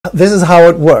this is how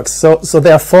it works. So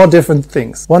there are four different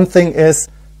things. One thing is,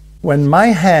 when my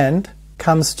hand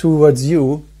comes towards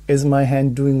you, is my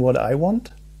hand doing what I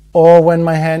want? Or when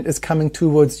my hand is coming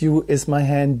towards you, is my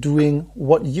hand doing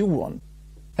what you want?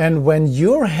 And when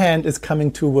your hand is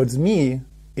coming towards me,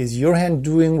 is your hand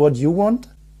doing what you want?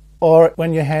 Or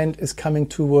when your hand is coming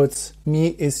towards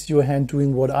me, is your hand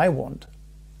doing what I want?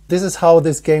 This is how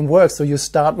this game works. So you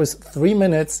start with 3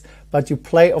 minutes, but you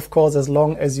play, of course, as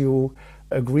long as you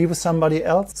agree with somebody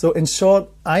else. So in short,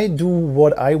 I do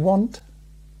what I want.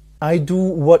 I do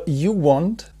what you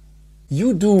want.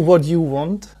 You do what you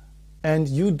want. And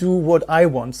you do what I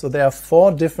want. So there are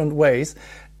 4 different ways.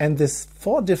 And this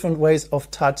 4 different ways of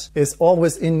touch is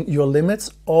always in your limits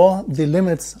or the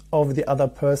limits of the other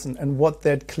person. And what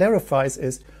that clarifies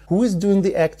is who is doing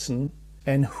the action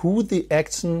and who the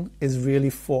action is really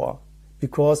for.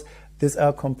 Because these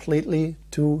are completely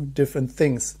 2 different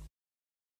things.